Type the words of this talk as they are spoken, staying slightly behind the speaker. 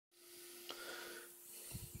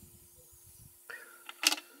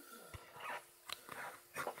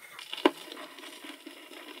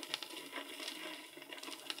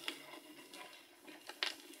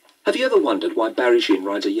Have you ever wondered why Barry Sheene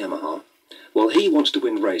rides a Yamaha? Well, he wants to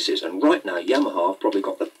win races, and right now Yamaha have probably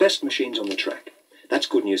got the best machines on the track. That's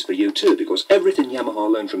good news for you too, because everything Yamaha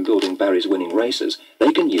learned from building Barry's winning races,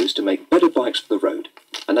 they can use to make better bikes for the road.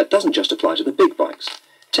 And that doesn't just apply to the big bikes.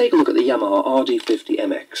 Take a look at the Yamaha RD50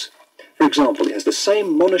 MX. For example, it has the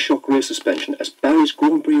same monoshock rear suspension as Barry's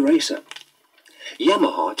Grand Prix racer.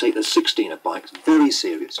 Yamaha take the 16er bikes very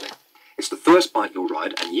seriously. It's the first bike you'll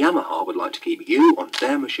ride, and Yamaha would like to keep you on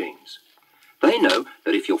their machines. They know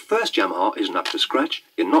that if your first Yamaha isn't up to scratch,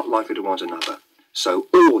 you're not likely to want another. So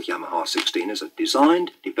all Yamaha 16ers are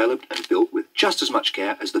designed, developed and built with just as much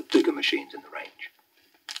care as the bigger machines in the range.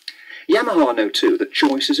 Yamaha know too that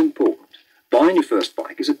choice is important. Buying your first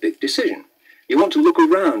bike is a big decision. You want to look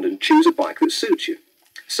around and choose a bike that suits you.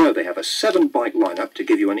 So they have a 7-bike lineup to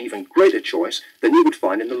give you an even greater choice than you would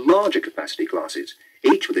find in the larger capacity classes,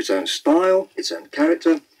 each with its own style, its own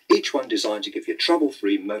character, each one designed to give you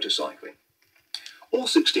trouble-free motorcycling. All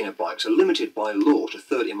 16er bikes are limited by law to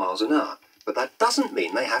 30 miles an hour, but that doesn't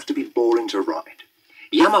mean they have to be boring to ride.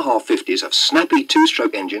 Yamaha 50s have snappy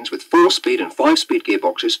 2-stroke engines with 4-speed and 5-speed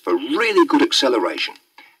gearboxes for really good acceleration,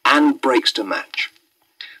 and brakes to match.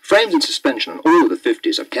 Frames and suspension on all of the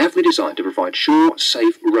 50s are carefully designed to provide sure,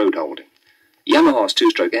 safe road holding. Yamaha's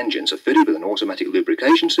 2-stroke engines are fitted with an automatic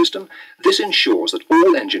lubrication system. This ensures that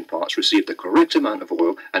all engine parts receive the correct amount of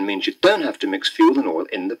oil and means you don't have to mix fuel and oil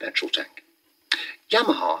in the petrol tank.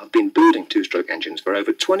 Yamaha have been building 2-stroke engines for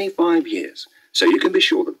over 25 years, so you can be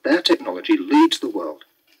sure that their technology leads the world.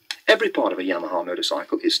 Every part of a Yamaha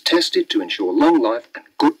motorcycle is tested to ensure long life and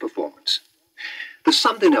good performance. There's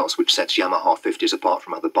something else which sets Yamaha 50s apart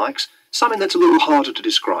from other bikes, something that's a little harder to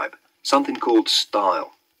describe, something called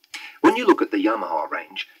style. When you look at the Yamaha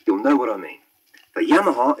range, you'll know what I mean. For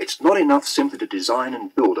Yamaha, it's not enough simply to design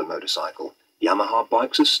and build a motorcycle. Yamaha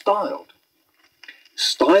bikes are styled.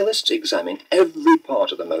 Stylists examine every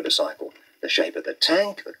part of the motorcycle, the shape of the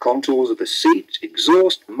tank, the contours of the seat,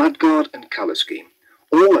 exhaust, mudguard and colour scheme.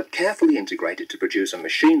 All are carefully integrated to produce a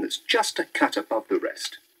machine that's just a cut above the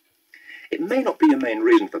rest. It may not be your main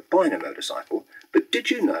reason for buying a motorcycle, but did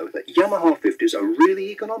you know that Yamaha 50s are really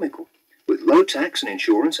economical? With low tax and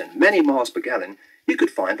insurance and many miles per gallon, you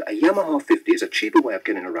could find that a Yamaha 50 is a cheaper way of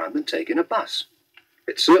getting around than taking a bus.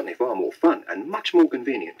 It's certainly far more fun and much more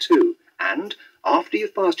convenient too, and after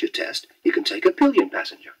you've passed your test, you can take a pillion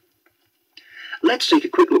passenger. Let's take a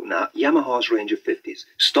quick look now at Yamaha's range of 50s,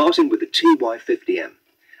 starting with the TY50M.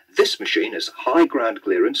 This machine has high ground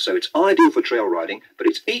clearance, so it's ideal for trail riding, but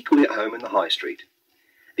it's equally at home in the high street.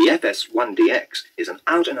 The FS1DX is an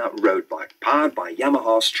out-and-out road bike powered by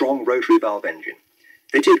Yamaha's strong rotary valve engine.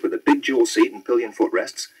 Fitted with a big dual seat and pillion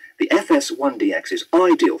footrests, the FS1DX is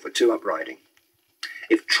ideal for two-up riding.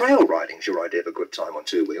 If trail riding is your idea of a good time on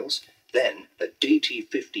two wheels, then the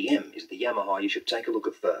DT50M is the Yamaha you should take a look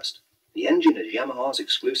at first. The engine is Yamaha's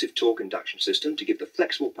exclusive torque induction system to give the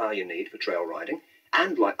flexible power you need for trail riding,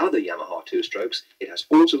 and like other Yamaha 2-strokes, it has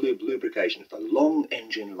auto-lube lubrication for long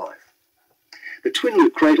engine life. The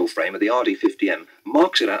twin-loop cradle frame of the RD50M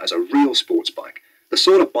marks it out as a real sports bike, the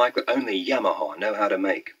sort of bike that only Yamaha know how to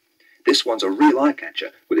make. This one's a real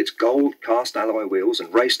eye-catcher with its gold cast alloy wheels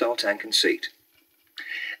and race-style tank and seat.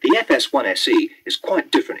 The FS1 SE is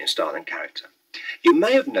quite different in style and character. You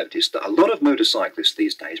may have noticed that a lot of motorcyclists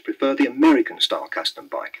these days prefer the American-style custom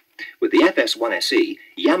bike. With the FS1 SE,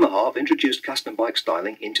 Yamaha have introduced custom bike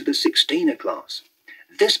styling into the 16er class.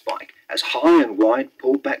 This bike has high and wide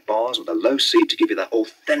pulled-back bars with a low seat to give you that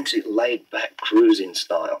authentic laid-back cruising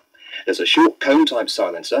style. There's a short cone-type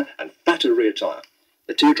silencer and fatter rear tyre.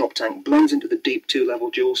 The teardrop tank blends into the deep 2-level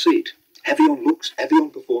dual seat. Heavy on looks, heavy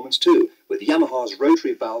on performance too, with Yamaha's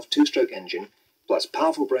rotary valve 2-stroke engine, plus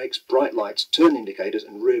powerful brakes, bright lights, turn indicators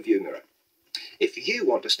and rear view mirror. If you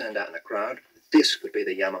want to stand out in a crowd, this could be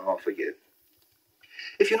the Yamaha for you.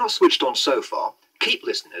 If you're not switched on so far, keep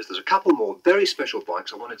listening as there's a couple more very special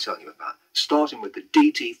bikes I want to tell you about, starting with the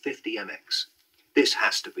DT50MX. This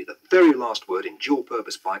has to be the very last word in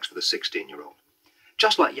dual-purpose bikes for the 16-year-old.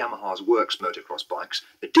 Just like Yamaha's Works motocross bikes,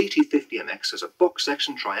 the DT50MX has a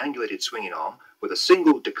box-section triangulated swinging arm with a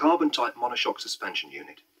single decarbon-type monoshock suspension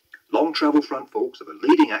unit. Long travel front forks of a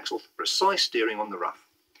leading axle for precise steering on the rough.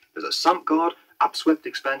 There's a sump guard, upswept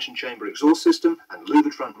expansion chamber exhaust system and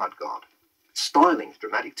louvered front mudguard. Styling's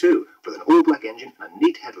dramatic too, with an all-black engine and a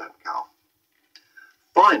neat headlamp cowl.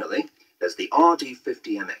 Finally, there's the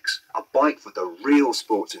RD50MX, a bike for the real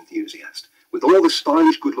sports enthusiast, with all the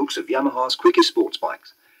stylish good looks of Yamaha's quickest sports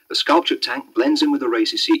bikes. The sculptured tank blends in with the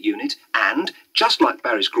racy seat unit, and, just like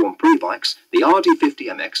Barry's Grand Prix bikes, the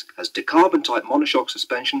RD50MX has decarbon-type monoshock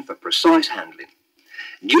suspension for precise handling.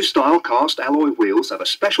 New style cast alloy wheels have a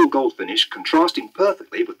special gold finish contrasting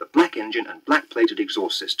perfectly with the black engine and black plated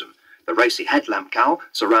exhaust system. The racy headlamp cowl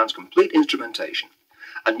surrounds complete instrumentation.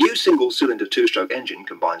 A new single-cylinder two-stroke engine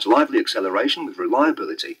combines lively acceleration with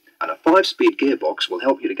reliability, and a 5-speed gearbox will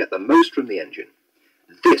help you to get the most from the engine.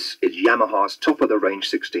 This is Yamaha's top-of-the-range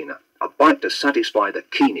 16er, a bike to satisfy the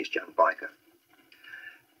keenest young biker.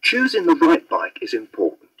 Choosing the right bike is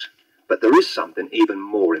important, but there is something even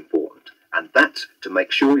more important, and that's to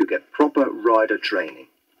make sure you get proper rider training.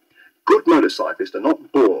 Good motorcyclists are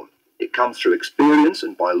not born. It comes through experience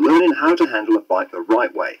and by learning how to handle a bike the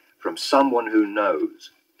right way from someone who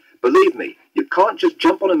knows. Believe me, you can't just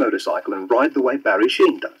jump on a motorcycle and ride the way Barry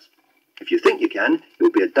Sheen does. If you think you can,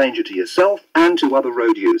 you'll be a danger to yourself and to other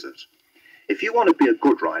road users. If you want to be a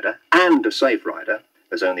good rider and a safe rider,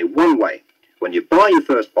 there's only one way. When you buy your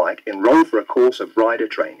first bike, enroll for a course of rider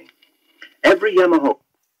training. Every Yamaha will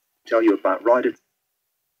tell you about rider